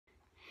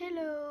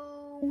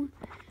Hello.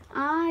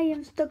 I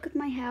am stuck at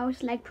my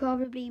house like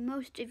probably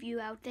most of you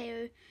out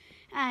there.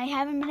 I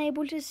haven't been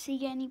able to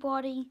see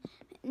anybody.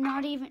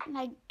 Not even,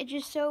 like, it's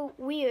just so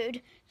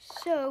weird.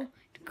 So,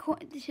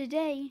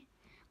 today,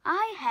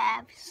 I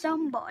have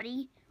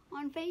somebody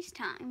on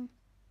FaceTime.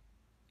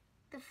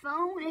 The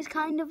phone is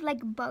kind of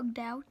like bugged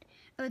out,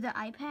 or the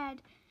iPad.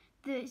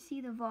 See,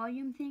 the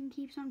volume thing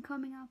keeps on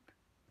coming up.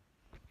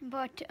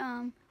 But,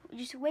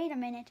 just wait a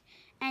minute,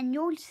 and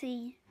you'll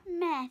see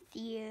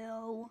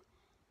Matthew.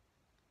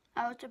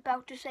 I was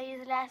about to say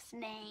his last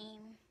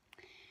name.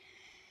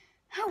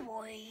 Oh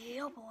boy,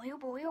 oh boy, oh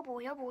boy, oh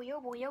boy, oh boy, oh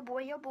boy, oh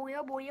boy, oh boy,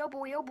 oh boy, oh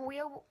boy, oh boy,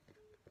 oh boy.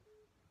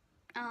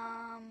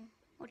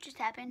 What just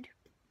happened?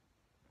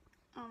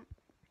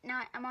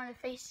 Now I'm on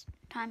the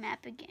FaceTime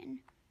app again.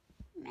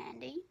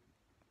 Mandy.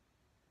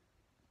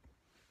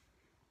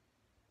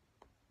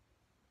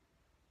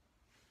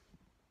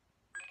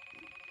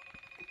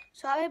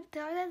 Sorry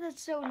that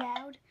that's so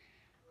loud.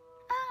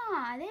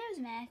 Ah, there's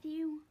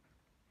Matthew.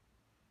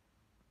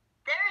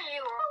 There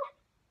you are.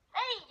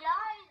 Hey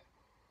guys.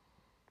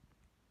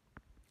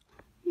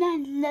 La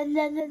la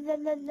la la la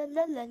la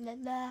la la la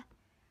la.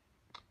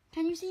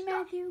 Can you see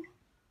Matthew?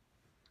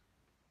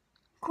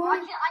 I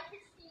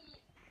can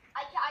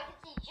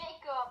see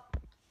Jacob.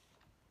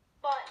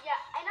 But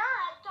yeah, and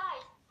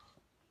guys,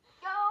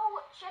 go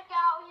check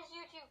out his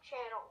YouTube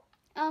channel.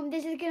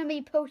 This is gonna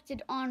be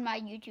posted on my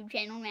YouTube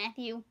channel,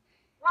 Matthew.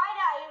 Why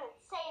did I even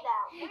say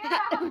that?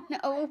 I don't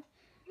know.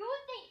 You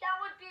would think that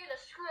would be the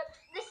script.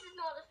 This is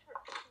not a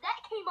script.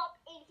 That came up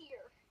in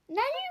here.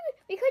 Now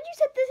because you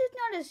said this is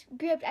not a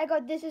script, I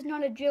got this is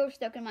not a drill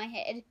stuck in my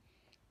head.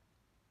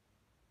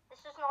 This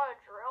is not a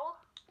drill?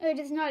 It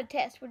is not a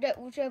test,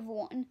 whichever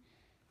one.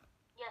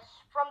 Yes,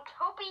 from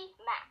Toby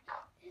Mac.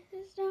 This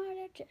is not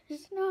a test,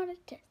 it's not a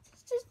test.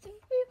 It's just a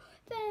real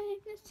thing.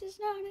 This is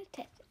not a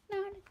test, it's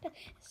not a test.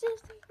 It's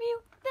just a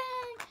real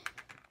thing.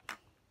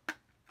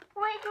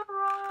 Wake up,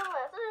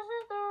 Rollins. This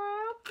is the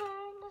real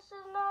thing. This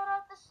is not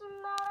a.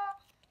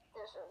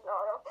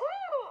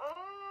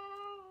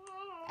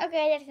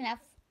 Okay, that's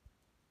enough.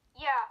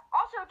 Yeah.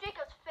 Also,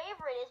 Jacob's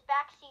favorite is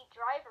Backseat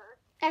Driver.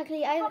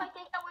 Actually, I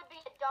think that would be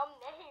a dumb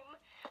name.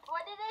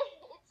 What it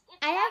is?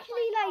 It's I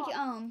actually like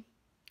fun.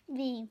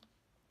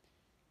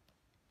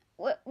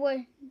 what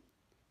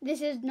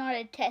this is not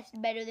a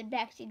test better than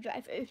Backseat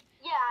Driver.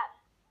 Yeah.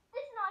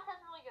 This is not a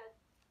test really good.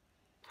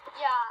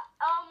 Yeah.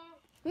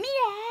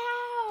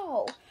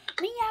 Meow!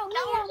 Meow,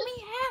 meow, meow,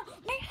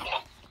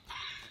 meow.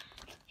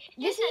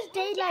 This is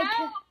day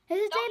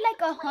like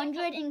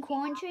 100 in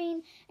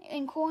quarantine.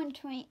 In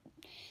quarantine.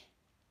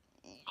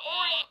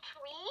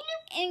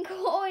 In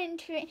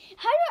quarantine.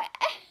 How do I?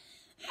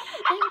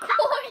 In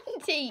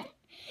quarantine.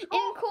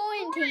 In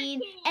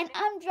quarantine. And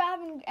I'm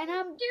driving. And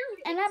I'm.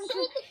 Dude, and I'm. Say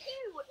the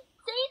Q.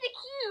 Say the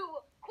Q.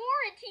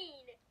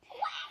 Quarantine.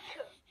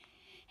 Quack.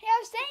 Hey, I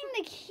was saying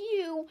the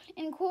Q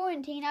in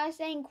quarantine. I was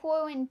saying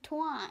quarantine.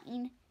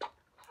 Quarantine.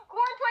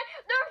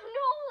 There's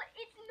no.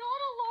 It's not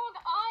a long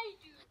I,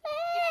 dude.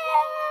 It's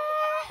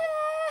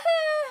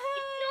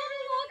not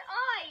a long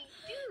I,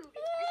 dude.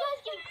 This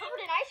guy's getting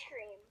covered in ice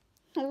cream.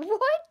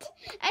 What?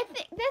 I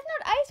think that's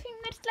not ice cream.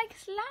 That's like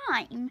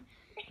slime.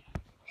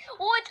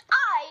 Well, it's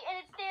I, and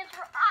it stands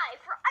for I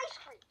for ice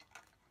cream.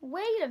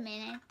 Wait a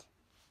minute.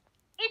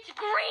 It's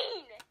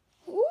green.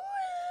 Ooh.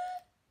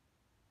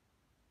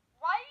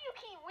 Why do you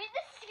keep?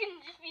 This is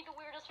gonna just be the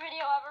weirdest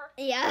video ever.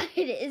 Yeah,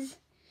 it is.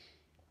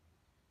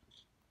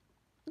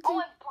 Oh,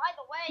 and by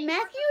the way,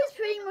 Matthew is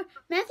pretty much.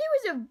 Matthew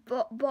is a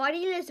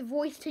bodiless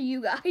voice to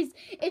you guys.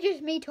 It's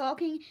just me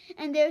talking,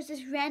 and there's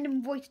this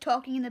random voice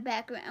talking in the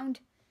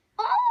background.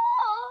 Oh!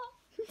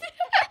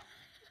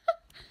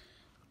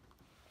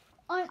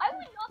 I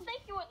would not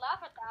think you would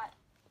laugh at that.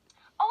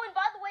 Oh, and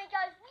by the way,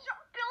 guys, we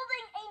are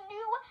building a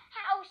new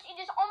house. It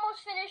is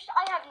almost finished.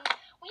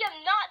 We have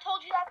not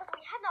told you that because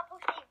we have not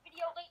posted a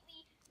video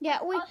lately. Yeah,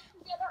 So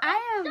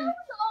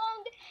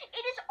long.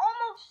 It is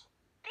almost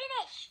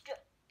finished.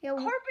 Yeah,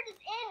 Carpet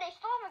is in. They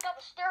still haven't got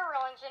the stair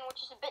railings in,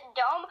 which is a bit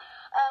dumb.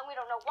 We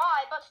don't know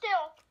why, but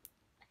still,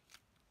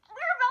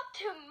 we're about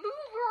to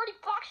move. We're already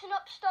boxing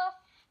up stuff.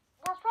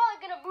 We're probably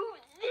gonna move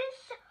this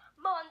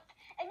month,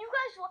 and you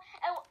guys will,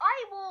 and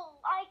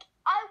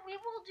we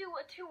will do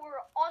a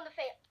tour on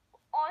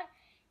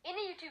in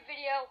a YouTube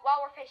video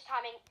while we're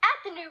FaceTiming at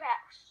the new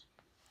house.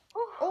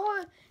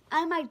 or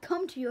I might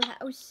come to your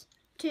house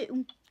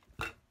too.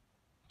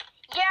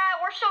 Yeah,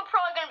 we're still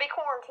probably gonna be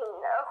quarantined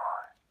though.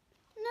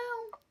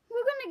 No,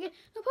 we're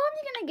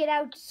probably gonna get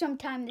out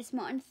sometime this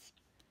month.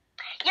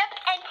 Yep,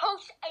 and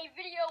post a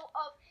video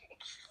of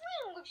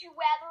Extreme Would You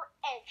Rather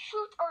and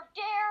Truth or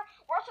Dare.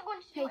 We're also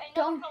going to do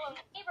another Hello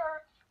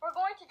Neighbor. We're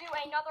going to do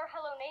another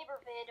Hello Neighbor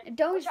vid.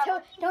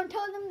 Don't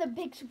tell them the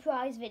big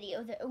surprise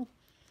video though.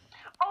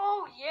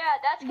 Oh yeah,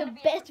 that's the gonna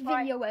be best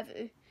video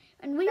ever.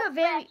 And we are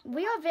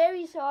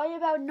very sorry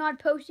about not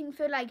posting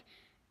for like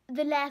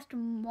the last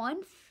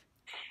month.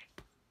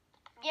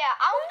 Yeah,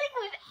 I don't think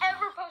we've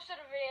ever posted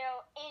a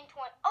video in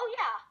 20. Oh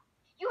yeah,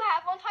 you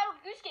have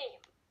Untitled Goose Game.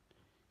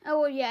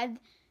 Oh well, yeah,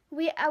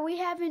 We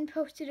haven't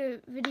posted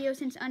a video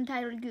since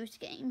Untitled Goose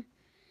Game.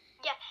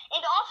 Yeah,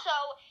 and also,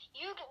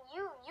 you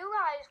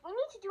guys, we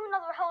need to do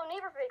another Hello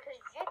Neighbor video because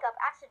Jacob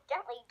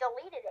accidentally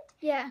deleted it.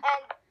 Yeah.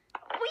 And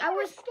we are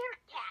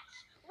scaredy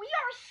cats. We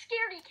are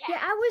scaredy cats. Yeah,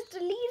 I was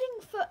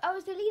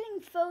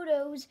deleting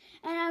photos,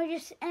 and I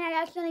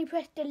accidentally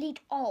pressed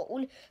delete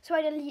all. So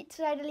I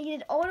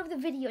deleted all of the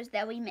videos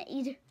that we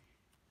made.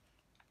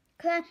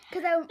 Cause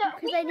I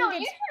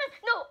needed.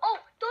 Oh,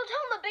 don't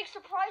tell them the big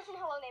surprise in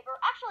Hello Neighbor.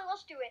 Actually,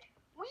 let's do it.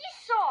 We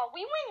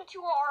went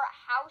into our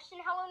house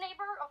in Hello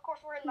Neighbor. Of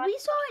course, we're in. We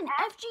saw an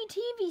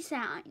FGTV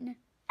sign.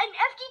 An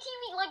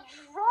FGTV, like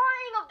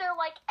drawing of their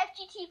like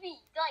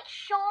FGTV, like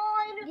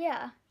Sean.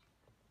 Yeah.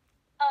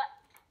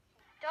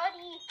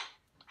 Duddy.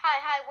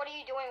 Hi. What are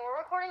you doing? We're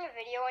recording a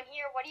video in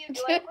here. What are you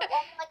doing? We're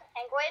walking like a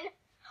penguin.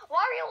 Why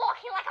are you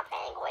walking like a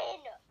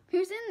penguin?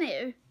 Who's in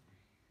there?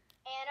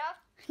 Anna.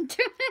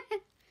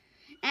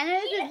 Anna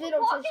is his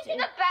little sister.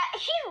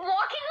 She's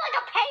walking like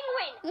a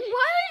penguin. What?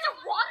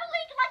 She's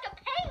waddling like a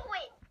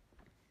penguin.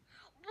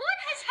 What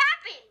has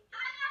happened?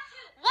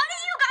 What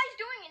are you guys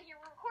doing in here?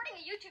 We're recording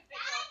a YouTube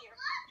video in here.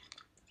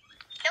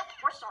 Nope,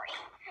 we're sorry.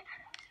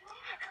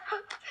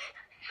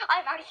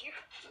 I'm out of here.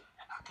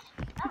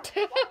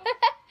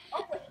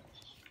 Oh, wait.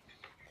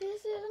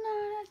 This is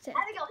not it.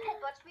 Abigail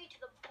headbutts me to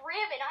the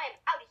brim and I am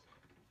out of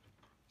here.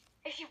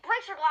 And she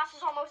breaks her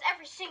glasses almost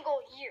every single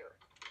year.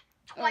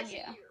 Twice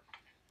a year.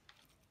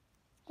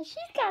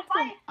 She's got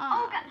some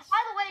Oh, by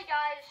the way,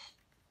 guys.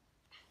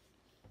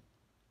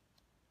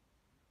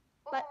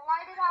 What?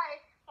 Why did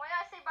I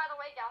say by the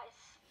way, guys?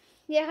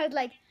 Yeah, I was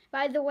like,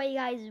 by the way,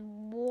 guys,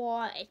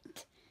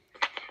 what?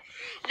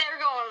 They're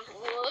going,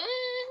 what?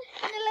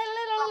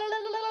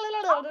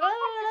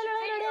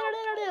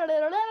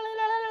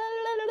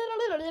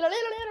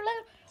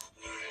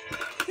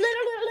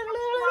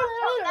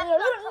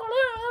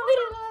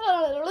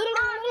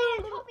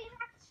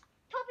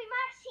 Toby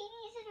Max,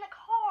 he's in the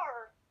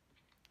car.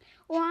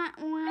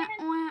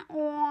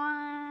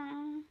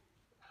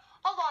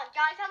 Hold on,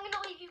 guys. I'm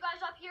gonna leave you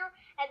guys up here,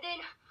 and then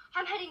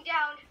I'm heading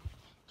down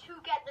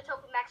to get the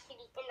Toby Max CD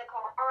in the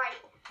car. All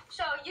right.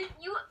 So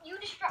you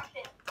distract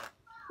him.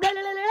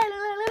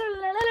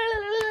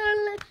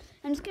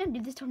 I'm just gonna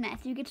do this till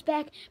Matthew gets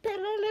back.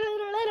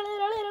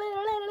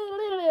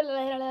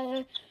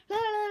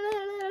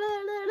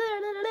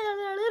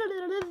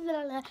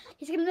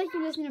 He's gonna make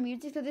you listen to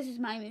music, so this is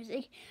my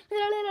music.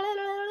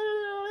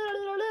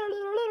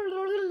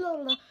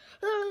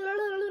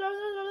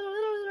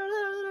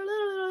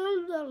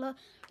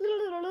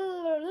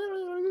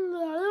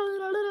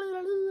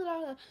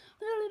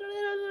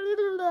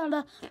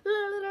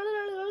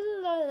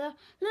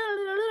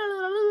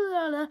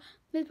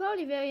 It's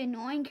probably very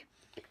annoying.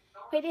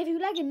 But if you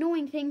like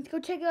annoying things, go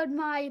check out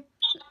my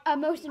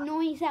most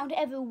annoying sound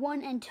ever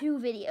 1 and 2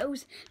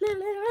 videos.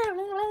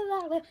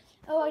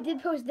 Oh, I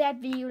did post that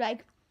video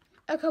like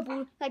a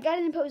couple. Like I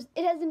didn't post.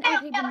 It hasn't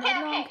actually been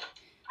that long.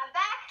 I'm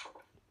back.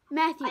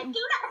 Matthew. I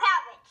do not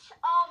have it.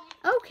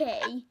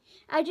 Okay.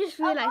 I just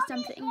realized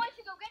something. Going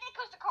to go get it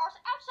because the car's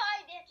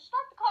outside. They have to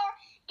start the car,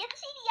 get the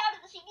CD out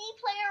of the CD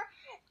player,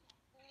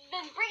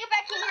 then bring it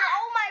back in here.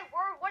 Oh my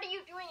word! What are you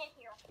doing in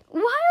here?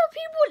 Why are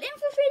people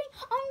infiltrating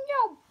on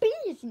your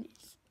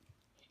business?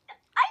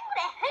 I'm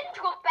gonna head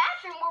into a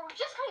bathroom where we're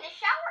just going to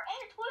shower and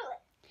a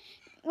toilet.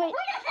 Wait.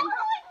 Wait, that's not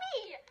like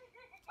me.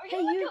 Are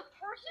you like a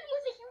person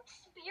with a huge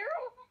spear?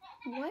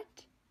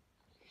 What?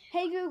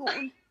 Hey Google.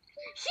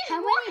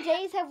 How many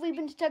days have we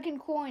been stuck in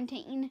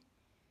quarantine?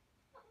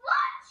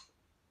 What?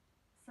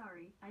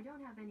 Sorry, I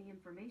don't have any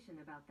information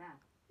about that.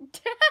 I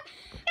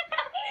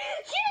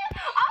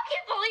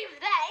can't believe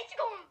that. It's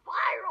going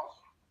viral.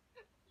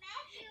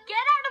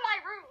 Get out of my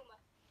room.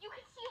 You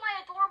can see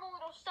my adorable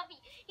little stuffy.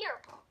 Here.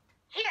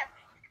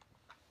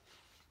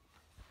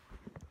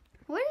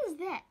 What is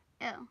that?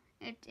 Oh,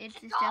 it's a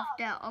stuffed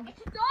dog.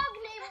 It's a dog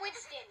named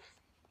Winston.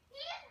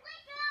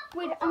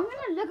 Wait, I'm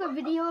gonna look a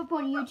video up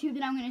on YouTube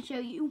that I'm gonna show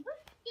you.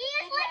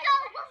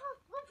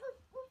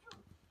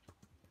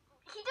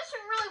 He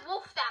doesn't really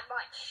wolf that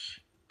much.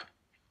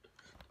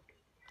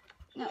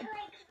 No.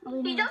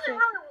 He doesn't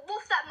really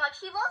wolf that much.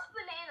 He loves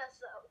bananas,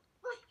 though.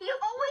 He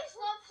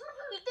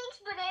thinks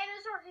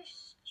bananas are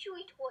his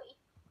chewy toy.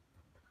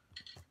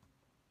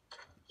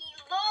 He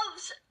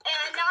loves,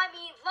 and I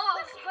mean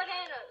loves,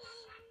 bananas.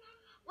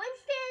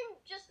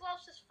 Winston just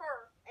loves his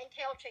fur and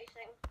tail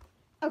chasing.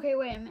 Okay,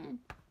 wait a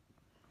minute.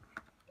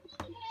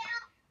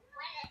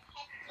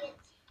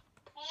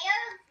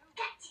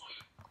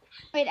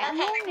 Wait, I'm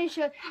going to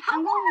show. How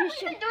long have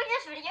we been doing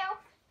this video?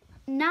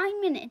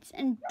 9 minutes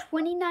and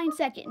 29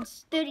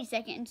 seconds, 30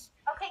 seconds.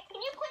 Okay, can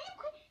you quit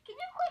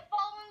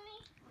following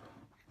me?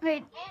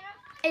 Wait,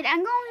 Anna? wait,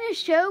 I'm going to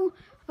show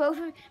both.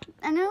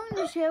 I'm going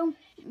to show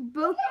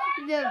both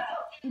this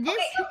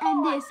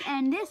and this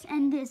and this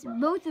and this.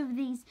 Both of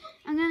these.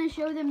 I'm going to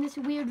show them this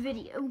weird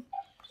video.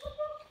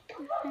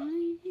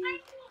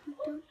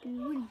 Don't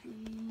do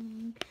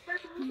anything.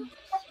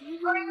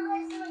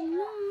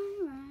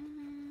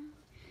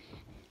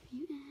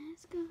 You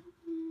ask us to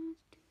do anything.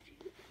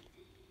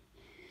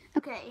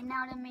 Okay,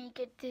 now let me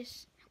get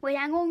this. Wait,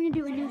 I'm going to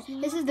do a new.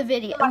 This is the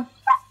video.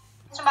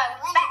 Somebody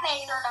with Batman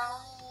shirt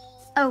on.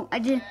 Oh, I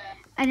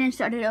didn't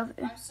start it over.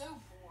 I'm so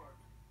bored.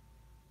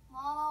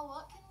 Mama,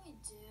 what can we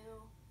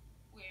do?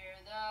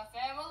 We're the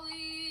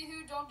family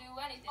who don't do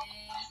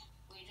anything.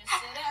 We just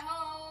sit at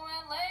home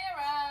and lay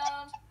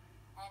around.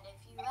 And if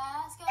you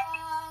ask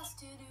us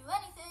to do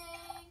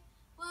anything,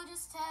 we'll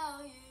just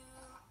tell you.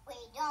 We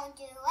don't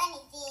do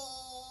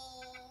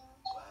anything.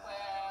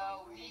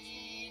 Well,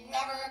 we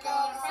never go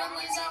to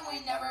Friendly's and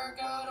we never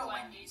go to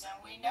Wendy's and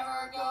we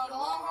never go to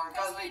Longhorn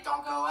because we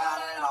don't go out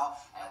at all.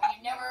 And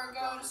we never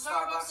go to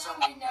Starbucks and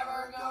we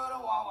never go to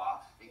Wawa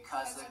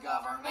because the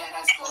government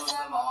has closed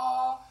them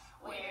all.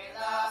 We're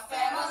the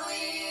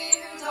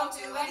family who don't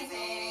do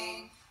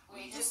anything.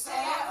 We just stay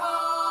at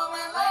home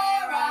and lay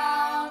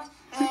around.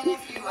 And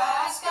if you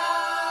ask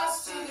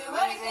us to do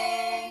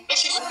anything,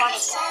 we'll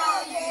just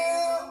tell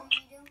you.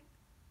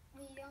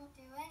 We don't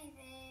do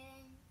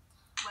anything.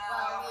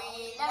 Well,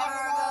 we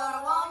never go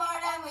to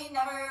Walmart and we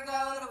never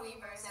go to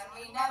Weavers and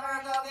we never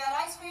go get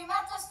ice cream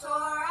at the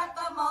store at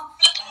the mall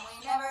and we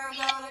never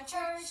go to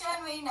church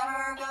and we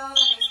never go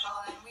to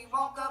baseball and we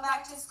won't go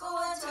back to school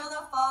until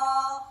the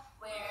fall.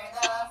 We're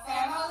the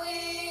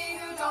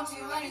family who don't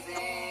do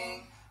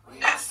anything. We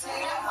just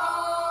stay at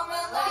home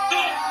and lay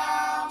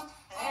around.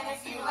 And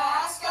if you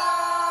ask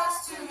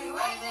us to do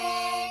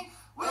anything,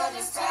 we'll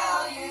just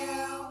tell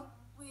you.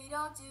 We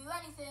don't do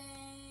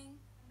anything.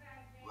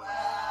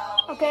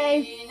 Well,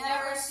 Okay. we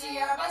never see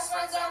our best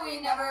friends and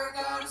we never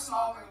go to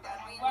small group.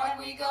 And when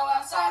we go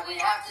outside, we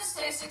have to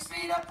stay 6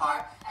 feet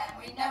apart. And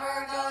we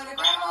never go to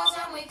grandma's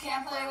and we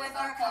can't play with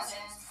our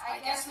cousins. I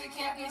guess we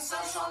can't be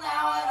social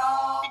now at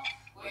all.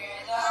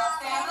 We're the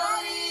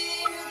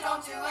family who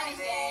don't do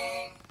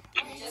anything.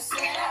 We just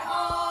sit at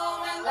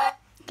home and let.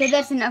 Okay,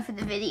 that's enough of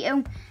the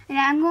video. And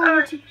I'm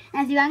going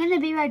to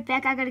be right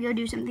back. I gotta go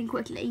do something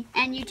quickly.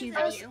 And YouTube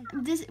video.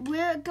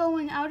 We're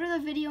going out of the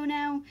video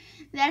now.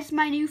 That's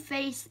my new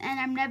face, and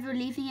I'm never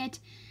leaving it.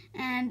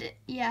 And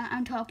yeah,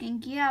 I'm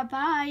talking. Yeah,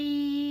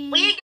 bye.